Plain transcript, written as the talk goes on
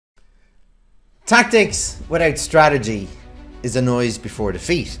Tactics without strategy is a noise before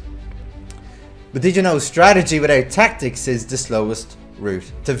defeat. But did you know strategy without tactics is the slowest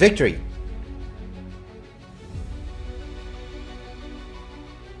route to victory?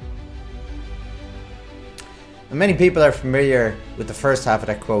 And many people are familiar with the first half of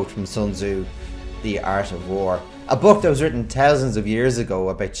that quote from Sun Tzu, The Art of War, a book that was written thousands of years ago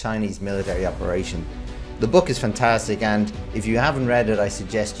about Chinese military operation. The book is fantastic, and if you haven't read it, I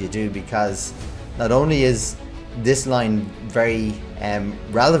suggest you do, because not only is this line very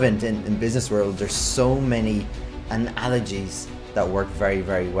relevant in business world, there's so many analogies that work very,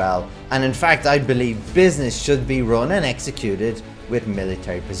 very well. And in fact, I believe business should be run and executed with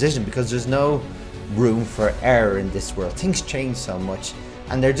military precision, because there's no room for error in this world. Things change so much,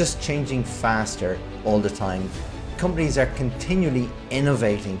 and they're just changing faster all the time. Companies are continually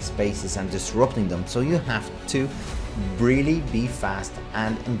innovating spaces and disrupting them, so you have to really be fast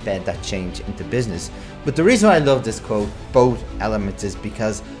and embed that change into business. But the reason why I love this quote, both elements, is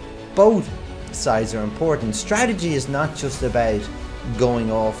because both sides are important. Strategy is not just about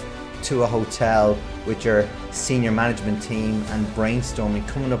going off to a hotel with your senior management team and brainstorming,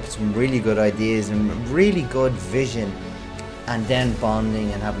 coming up with some really good ideas and really good vision, and then bonding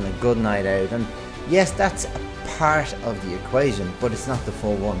and having a good night out. And yes, that's a part of the equation, but it's not the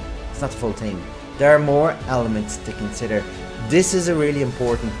full one. It's not the full team. There are more elements to consider. This is a really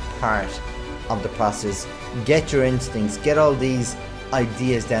important part of the process. Get your instincts, get all these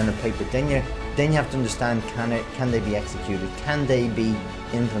ideas down on paper. Then you have to understand, can they be executed? Can they be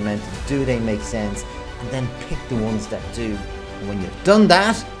implemented? Do they make sense? And then pick the ones that do. And when you've done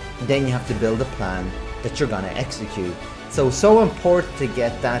that, then you have to build a plan that you're going to execute. So important to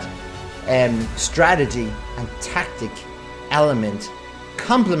get that strategy and tactic element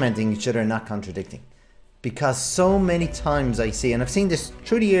complementing each other, not contradicting. Because so many times I see, and I've seen this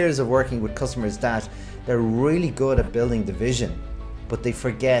through the years of working with customers, that they're really good at building the vision, but they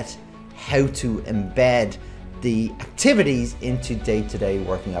forget how to embed the activities into day-to-day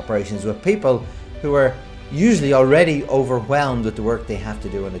working operations with people who are usually already overwhelmed with the work they have to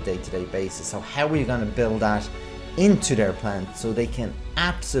do on a day-to-day basis. So how are you going to build that into their plan so they can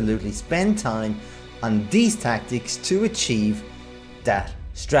absolutely spend time on these tactics to achieve that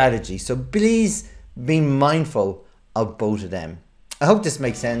strategy? So please be mindful of both of them. I hope this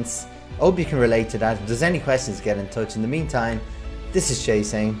makes sense. I hope you can relate to that. If there's any questions, get in touch. In the meantime, this is Shay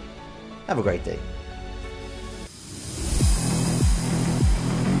saying, have a great day.